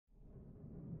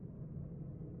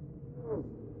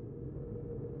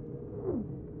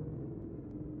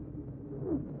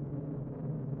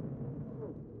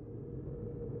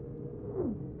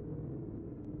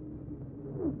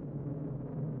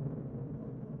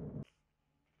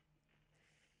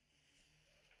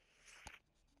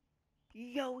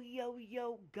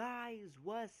Yo, guys,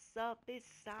 what's up? It's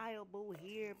Cyable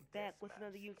here, back with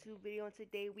another YouTube video, and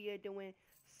today we are doing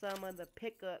some of the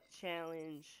pickup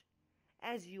challenge.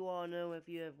 As you all know, if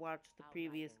you have watched the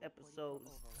previous episodes,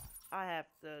 I have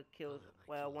to kill,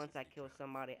 well, once I kill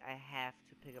somebody, I have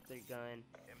to pick up their gun,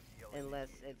 unless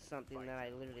it's something that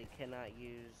I literally cannot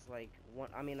use, like,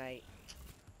 what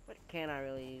can I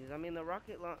really use? I mean, the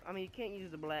you can't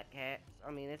use the black hats. I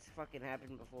mean, it's fucking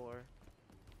happened before.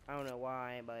 I don't know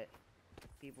why, but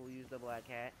people use the black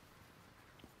hat.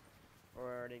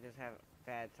 Or they just have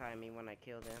bad timing when I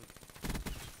kill them.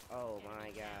 Oh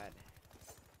my god.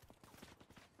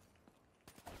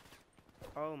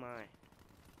 Oh my.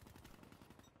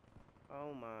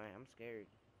 Oh my, I'm scared.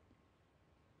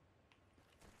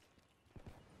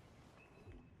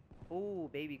 Ooh,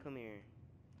 baby, come here.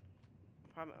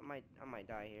 Probably I might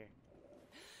die here.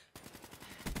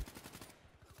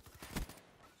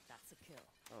 That's a kill.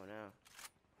 Oh no.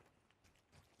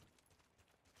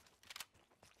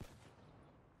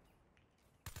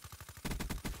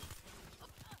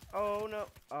 Oh no.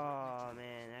 Oh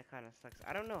man, that kind of sucks.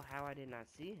 I don't know how I did not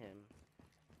see him.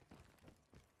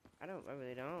 I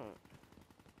really don't.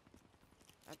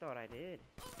 I thought I did.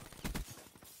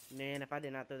 Man, if I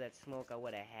did not throw that smoke, I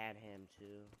would have had him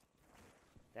too.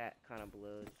 That kind of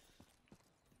blows.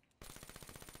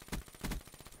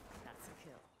 That's a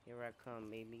kill. Here I come,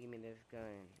 baby. Give me this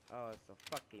gun. Oh, it's a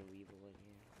fucking Weevil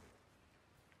again.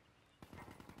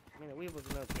 I mean, the Weevil's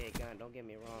an okay gun, don't get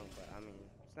me wrong, but I mean,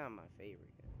 it's not my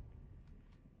favorite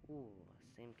gun. Ooh,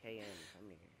 same KN. Come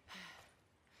here.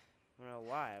 I don't know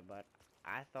why, but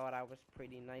I thought I was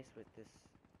pretty nice with this.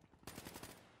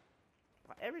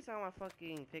 Every time I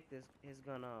fucking pick his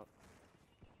gun up,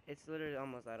 it's literally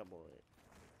almost out of bullet.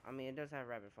 I mean, it does have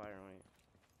rapid fire on it,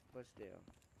 but still.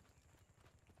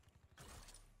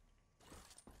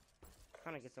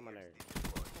 Kind of gets on my nerves.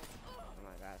 Oh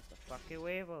my god, it's the fucking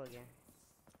Weevil again.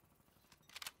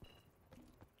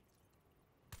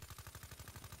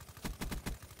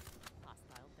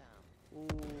 Hostile down.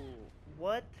 Ooh,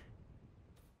 what?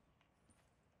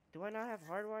 Do I not have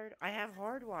hardwired? I have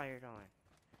hardwired on.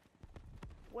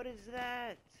 What is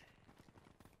that?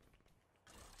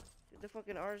 Did the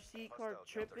fucking RC card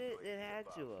trip it? It had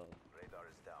to have.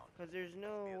 Because there's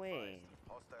no way.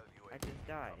 I just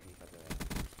died because of that.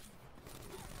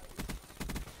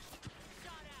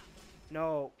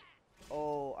 No.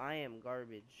 Oh, I am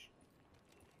garbage.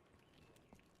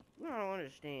 What I don't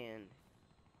understand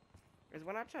is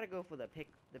when I try to go for the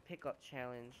pickup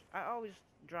challenge, I always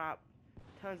drop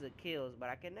tons of kills, but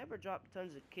I can never drop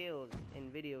tons of kills in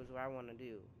videos where I want to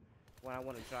do when I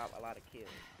want to drop a lot of kills.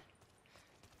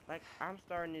 Like I'm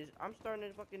starting this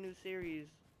fucking new series,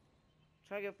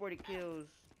 trying to get 40 kills.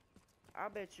 I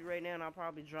bet you right now I'll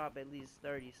probably drop at least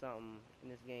 30 something in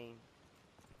this game,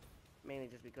 mainly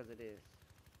just because it is.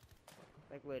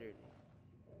 Like literally.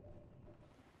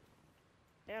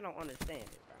 And I don't understand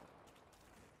it, bro.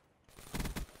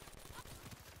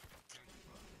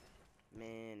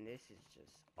 Man, this is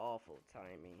just awful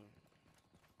timing.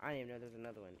 I didn't even know there was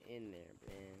another one in there,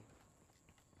 man.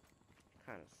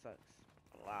 Kind of sucks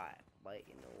a lot, but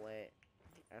you know what?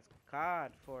 That's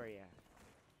COD for ya.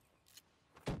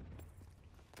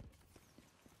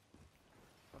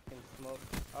 Fucking smoke.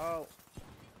 Oh,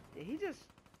 did he just?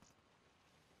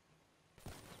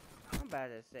 I'm about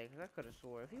to say, because I could have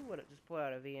swore if he would have just pulled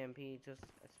out a VMP just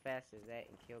as fast as that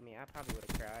and killed me, I probably would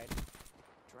have cried.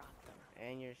 Drop them.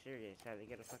 And you're serious? Had to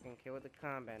get a fucking kill with the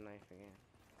combat knife again.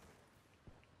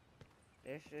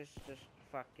 This is just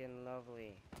fucking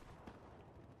lovely.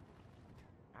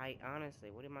 I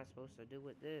honestly, what am I supposed to do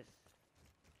with this?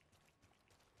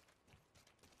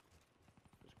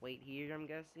 Just wait here, I'm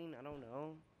guessing? I don't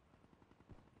know.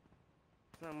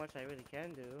 There's not much I really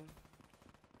can do.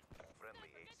 Friendly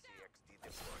HCXD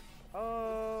deployed.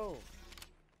 Oh!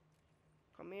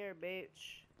 Come here,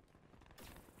 bitch.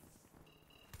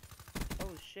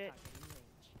 Oh, shit.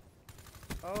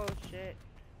 Oh, shit.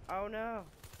 Oh, no.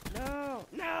 No!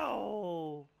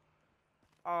 No!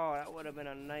 Oh, that would have been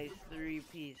a nice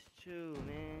 3-piece too,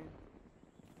 man.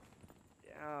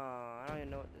 Oh, I don't even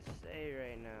know what to say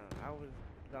right now.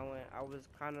 I was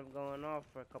kind of going off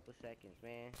for a couple seconds,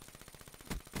 man.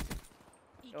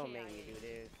 Don't make me do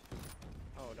this.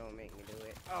 Oh, don't make me do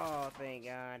it. Oh, thank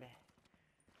God.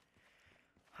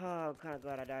 Oh, I'm kind of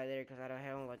glad I died there because I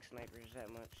don't like snipers that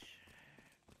much.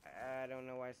 I don't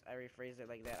know why I rephrased it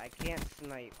like that. I can't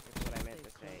snipe, is what I meant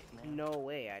to say. No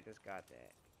way I just got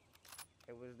that.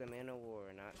 It was the Man of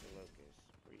War, not the Locust.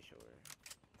 Pretty sure.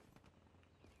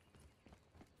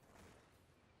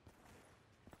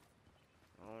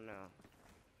 Oh no.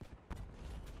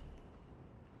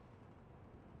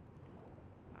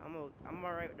 I'm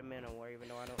alright with the Man of War, even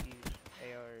though I don't use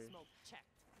ARs. Smoke checked.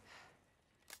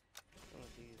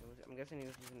 I'm guessing he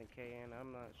was using the KN.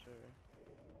 I'm not sure.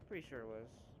 Pretty sure it was.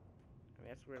 I mean,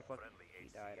 that's where the fuck Friendly he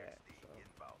died at. HCXD So.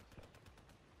 inbound.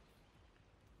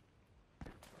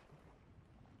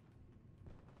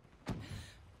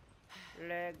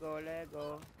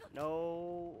 Lego.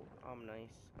 No. I'm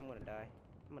nice. I'm gonna die.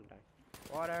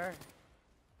 Water.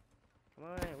 Come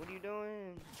on. What are you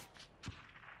doing?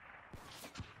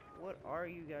 What are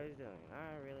you guys doing?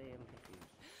 I really am confused.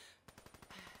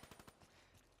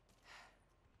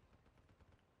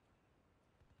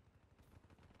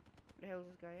 Where the hell is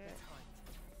this guy at?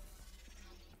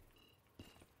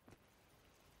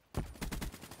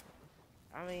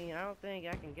 I mean, I don't think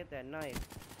I can get that knife.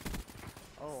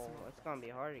 Oh, it's gonna be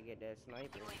hard to get that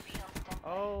sniper.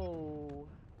 Oh,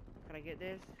 can I get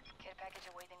this? Care package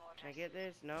awaiting Can I orders. get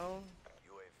this? No.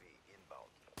 UAV inbound.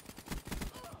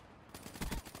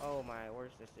 Oh, my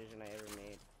worst decision I ever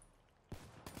made.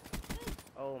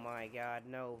 Oh my god,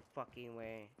 no fucking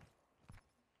way.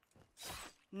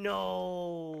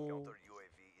 No. Counter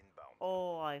UAV inbound.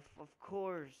 Oh, of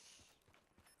course.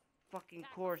 Fucking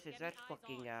course, it's that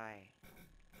fucking guy.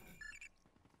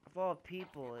 Of all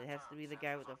people, it has to be the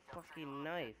guy with the fucking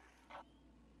knife.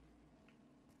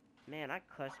 Man, I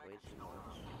cuss way too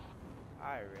much.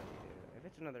 I really do. If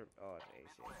it's another... Oh, it's AC.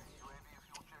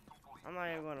 I'm not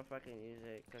even gonna fucking use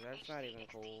it, because that's not even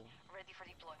cool. Ready for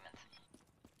deployment.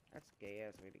 That's gay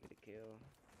ass way to get a kill.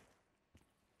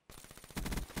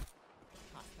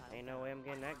 Hostile. Ain't no way I'm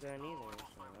getting that gun either,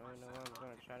 so I don't know why I'm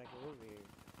gonna try to go over here.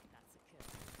 That's a kill.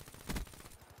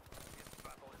 This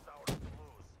battle is ours to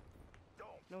lose.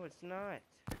 Don't. No, it's not.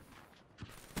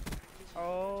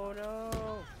 Oh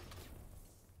no!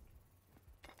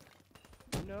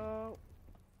 No!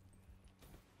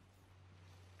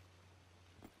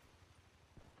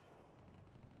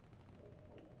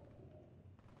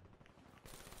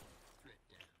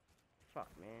 Fuck,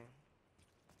 man.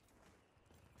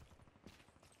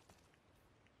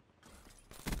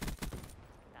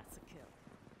 That's a kill.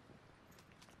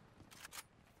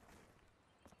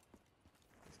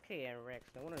 This KN Rex,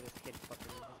 no wonder this kid fucking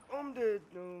is just, I'm dead,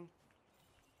 no.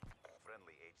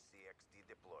 Friendly HCXD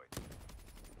deployed.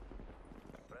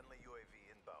 Friendly UAV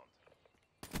inbound.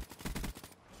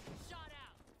 Shot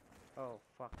out. Oh,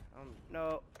 fuck.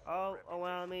 No. Oh, well,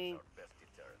 I mean, Our best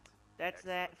deterrent. that's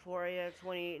that for you.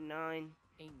 28-9.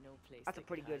 Ain't no place. That's a they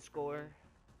pretty can good hide from score. me.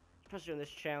 Especially in this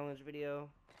challenge video.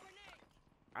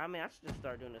 I mean, I should just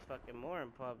start doing this fucking more in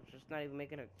pubs. Just not even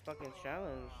making a fucking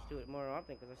challenge. Do it more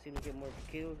often, because I seem to get more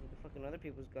kills with the fucking other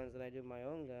people's guns than I do my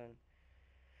own gun.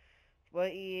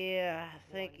 But yeah,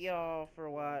 thank y'all for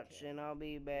watching. I'll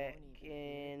be back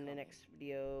in the next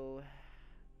video.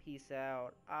 Peace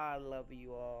out. I love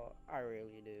you all. I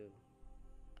really do.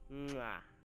 Mwah.